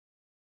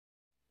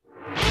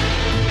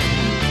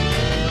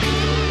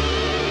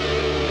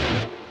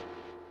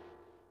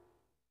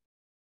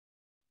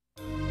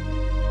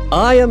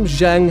I am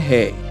Zhang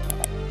He.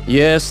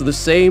 Yes, the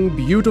same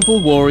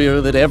beautiful warrior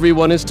that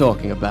everyone is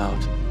talking about.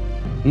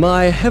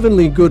 My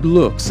heavenly good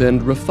looks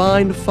and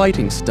refined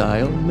fighting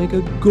style make a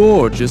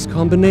gorgeous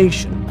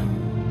combination.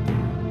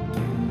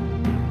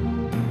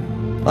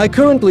 I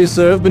currently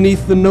serve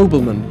beneath the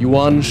nobleman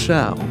Yuan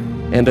Shao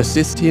and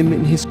assist him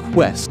in his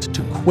quest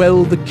to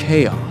quell the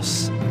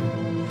chaos.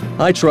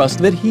 I trust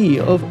that he,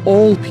 of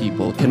all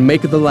people, can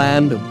make the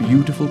land a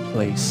beautiful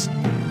place.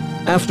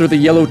 After the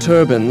Yellow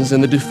Turbans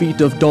and the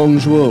defeat of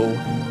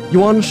Dongzhuo,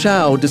 Yuan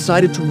Shao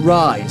decided to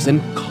rise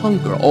and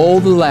conquer all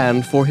the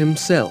land for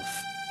himself.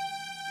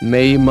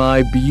 May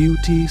my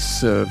beauty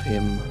serve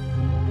him.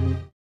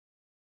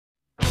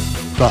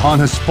 The Han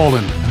has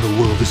fallen and the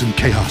world is in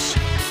chaos.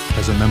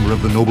 As a member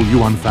of the noble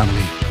Yuan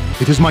family,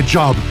 it is my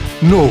job,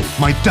 no,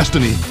 my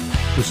destiny,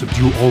 to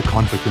subdue all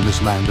conflict in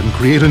this land and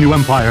create a new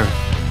empire.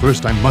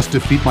 First, I must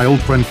defeat my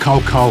old friend Cao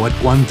Cao at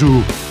Guan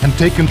and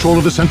take control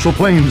of the Central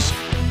Plains.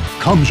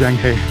 Come, Zhang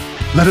He,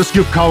 let us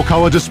give Cao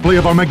Cao a display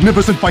of our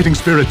magnificent fighting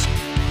spirit.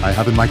 I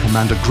have in my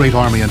command a great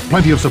army and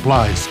plenty of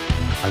supplies.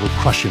 I will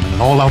crush him in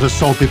an all-out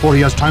assault before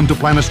he has time to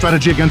plan a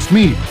strategy against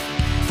me.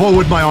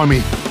 Forward, my army,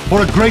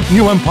 for a great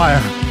new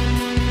empire.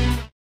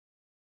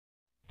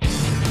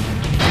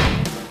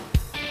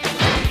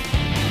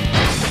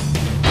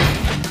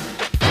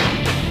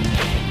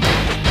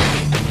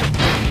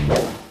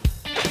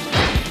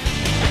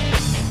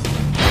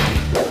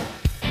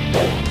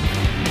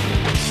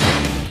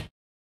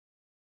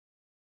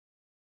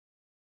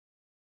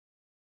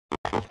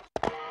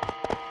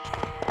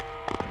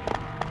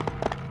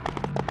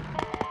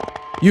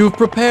 You've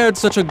prepared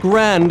such a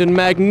grand and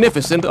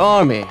magnificent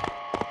army.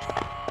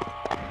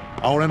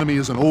 Our enemy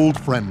is an old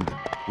friend.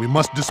 We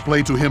must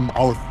display to him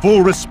our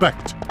full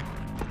respect.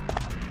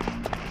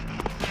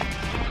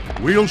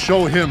 We'll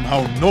show him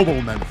how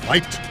noblemen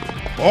fight.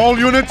 All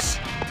units,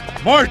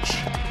 march!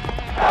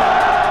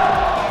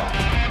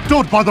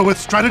 Don't bother with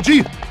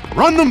strategy!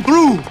 Run them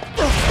through!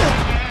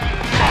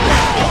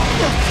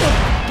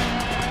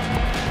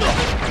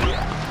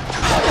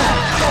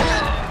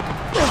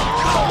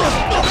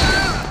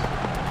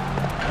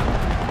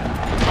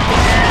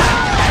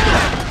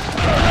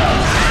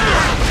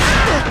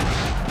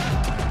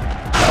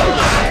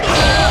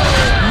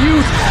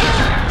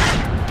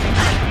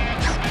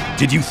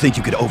 Did you think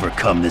you could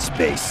overcome this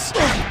base?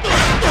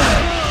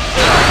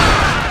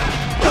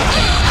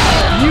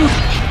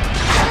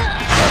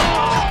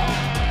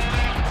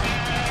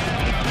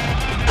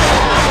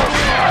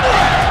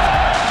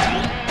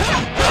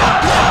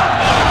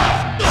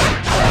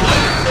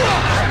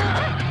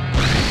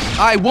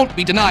 I won't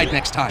be denied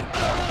next time.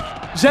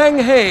 Zhang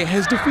He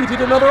has defeated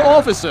another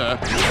officer.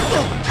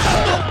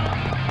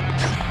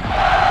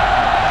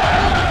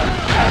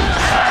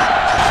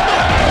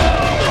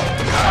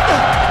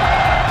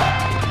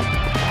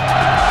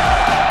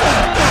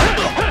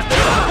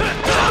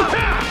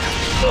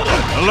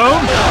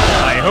 Alone?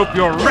 I hope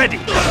you're ready.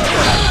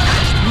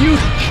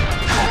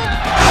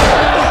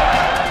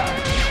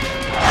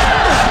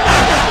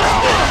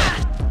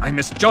 I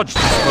misjudged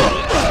this foe.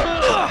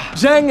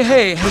 Zhang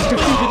He has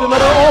defeated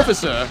another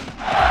officer.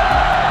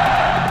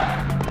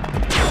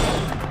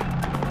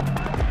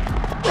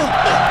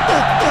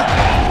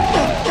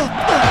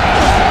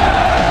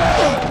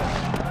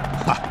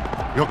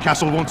 Ha! Your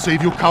castle won't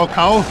save you, Cao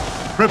Cao.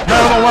 Prepare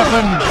the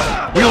weapon.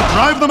 We'll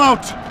drive them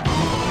out.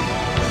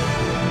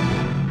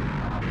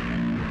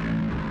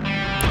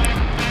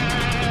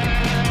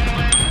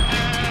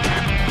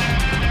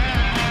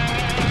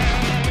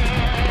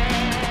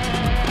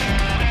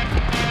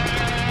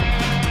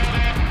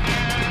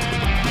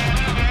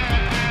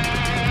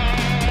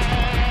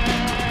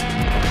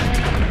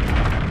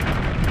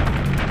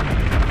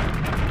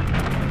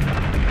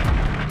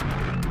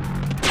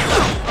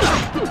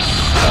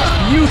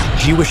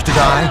 Do you wish to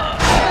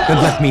die?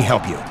 Then let me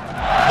help you.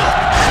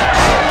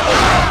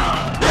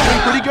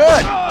 Doing pretty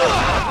good.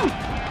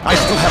 I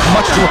still have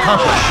much to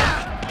accomplish.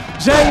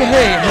 Zhang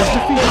He has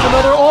defeated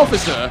another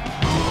officer.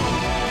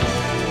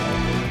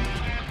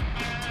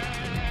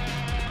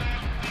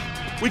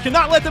 We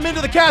cannot let them into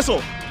the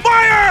castle.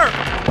 Fire!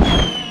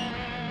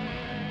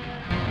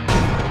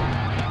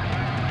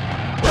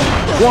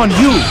 Guan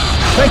Yu!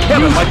 Thank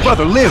heaven my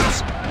brother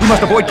lives! We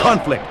must avoid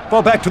conflict.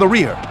 Fall back to the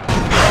rear.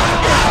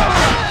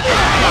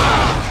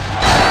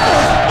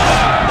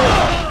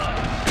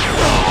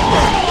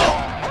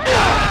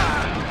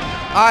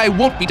 I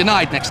won't be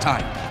denied next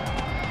time.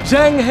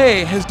 Zhang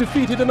He has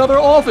defeated another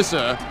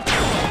officer.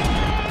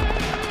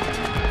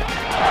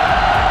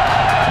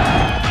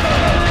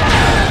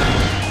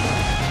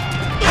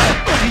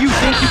 Do you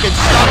think you can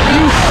stop me?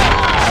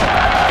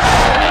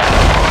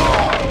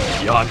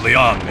 Yan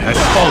Liang has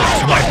fallen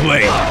to my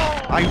blade.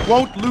 I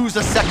won't lose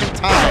a second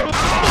time.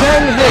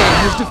 Zhang He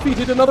has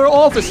defeated another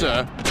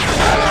officer.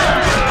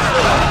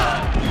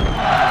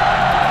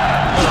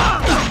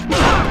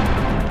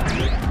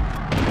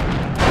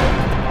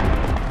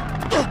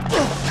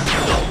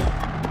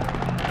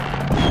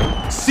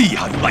 See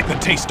how you like the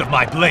taste of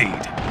my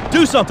blade.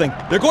 Do something!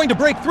 They're going to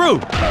break through!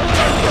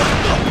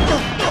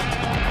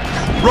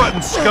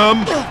 rotten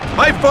scum!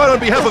 I fought on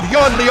behalf of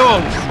Yuan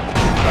Liang!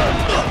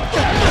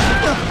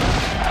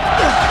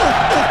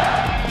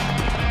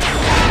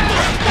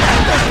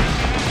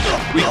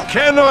 We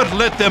cannot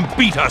let them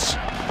beat us!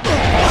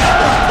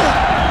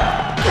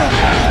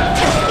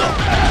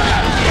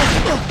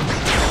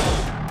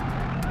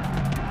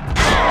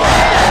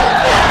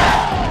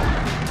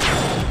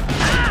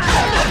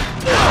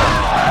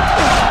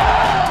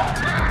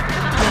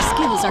 Your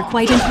skills are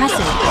quite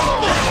impressive.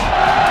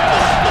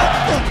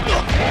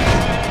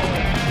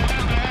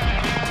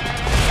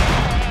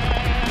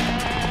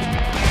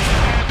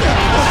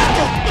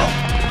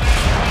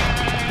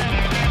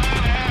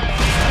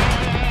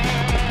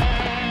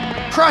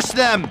 Crush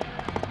them!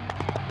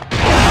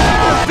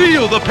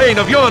 Feel the pain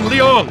of Yuan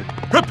Liang!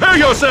 Prepare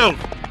yourself!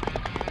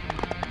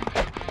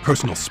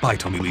 Personal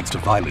spite only leads to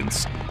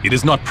violence. It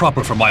is not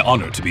proper for my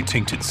honor to be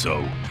tainted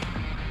so.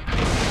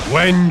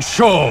 Wen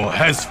Chou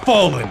has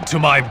fallen to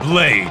my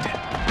blade.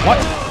 What?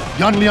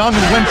 Yan Liang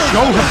and Wen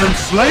Chou have been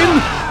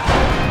slain?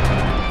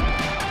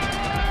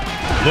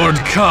 Lord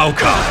Cao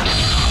Cao,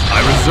 I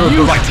reserve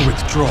the right to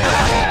withdraw.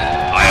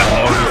 I have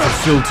already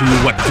fulfilled to you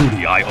what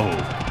duty I owe.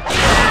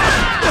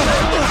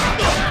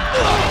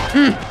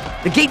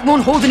 The gate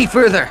won't hold any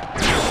further.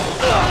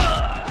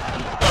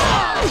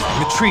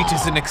 Retreat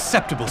is an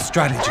acceptable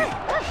strategy.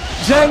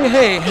 Zhang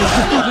has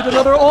defeated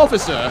another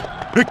officer.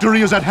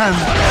 Victory is at hand.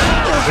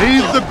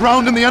 Bathe the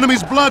ground in the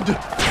enemy's blood. Those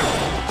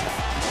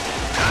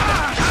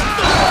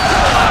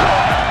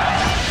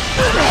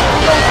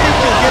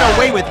people get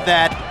away with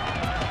that.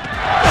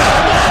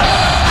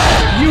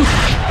 You...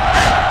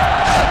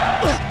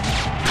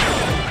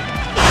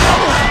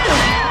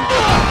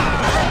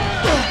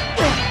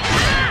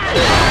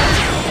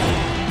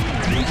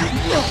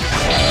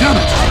 Damn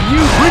it! You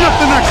bring up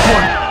the next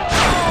one!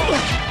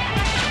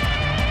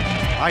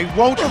 I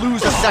won't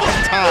lose a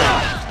second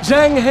time.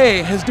 Zhang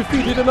has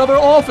defeated another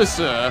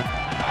officer.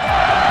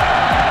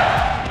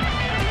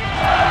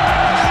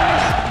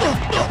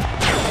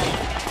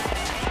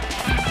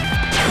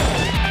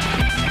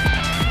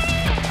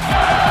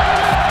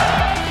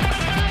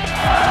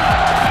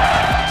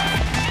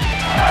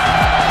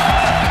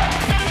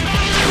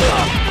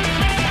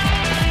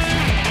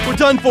 We're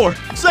done for.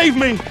 Save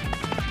me!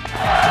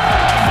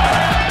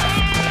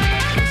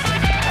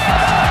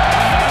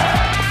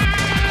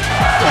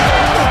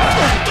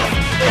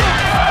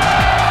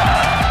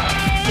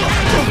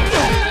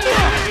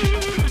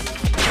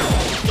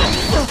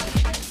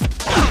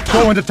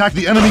 Go and attack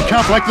the enemy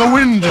camp like the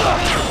wind!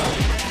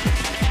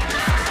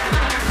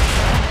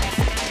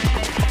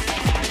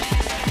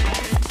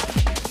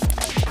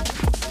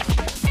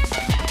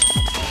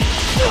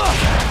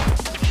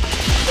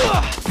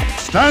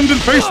 Stand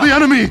and face the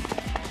enemy!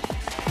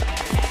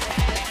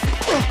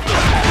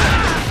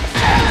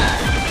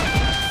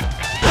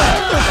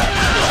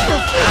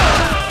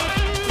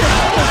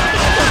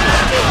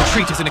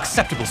 Retreat is an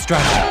acceptable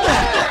strategy.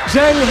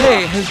 Zhang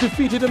has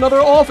defeated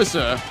another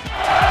officer.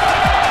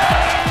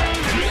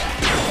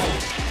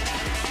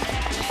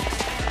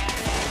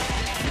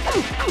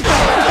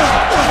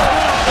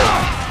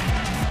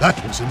 That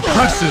was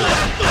impressive!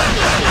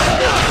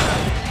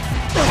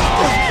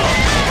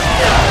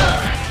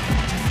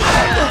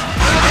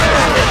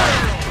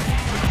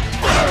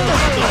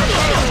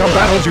 Some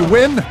battles you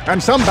win,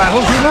 and some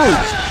battles you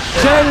lose.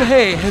 Zhang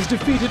has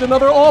defeated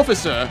another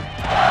officer.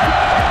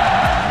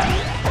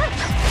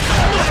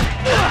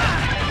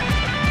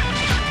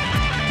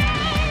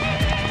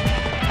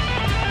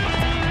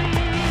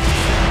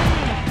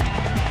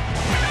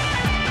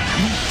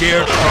 You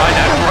dare try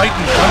that right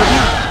in front of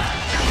you?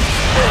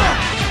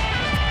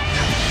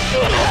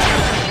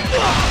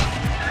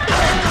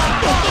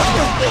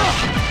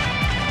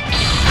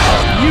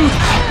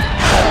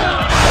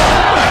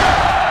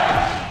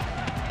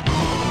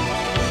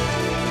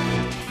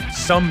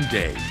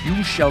 Someday,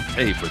 you shall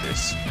pay for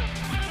this.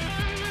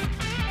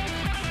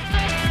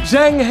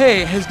 Zhang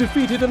has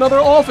defeated another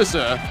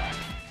officer.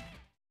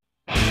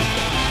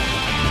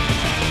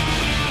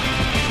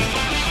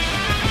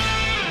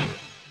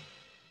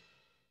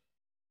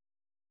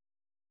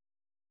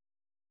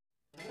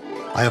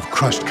 I have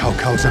crushed Cao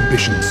Cao's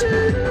ambitions.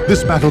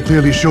 This battle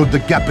clearly showed the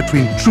gap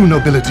between true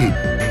nobility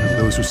and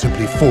those who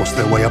simply force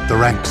their way up the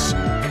ranks.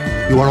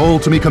 You are all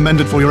to be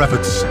commended for your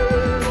efforts.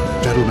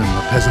 Gentlemen,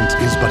 a peasant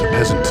is but a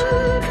peasant.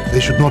 They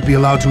should not be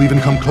allowed to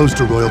even come close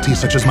to royalty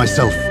such as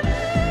myself.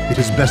 It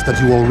is best that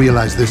you all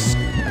realize this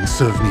and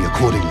serve me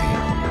accordingly.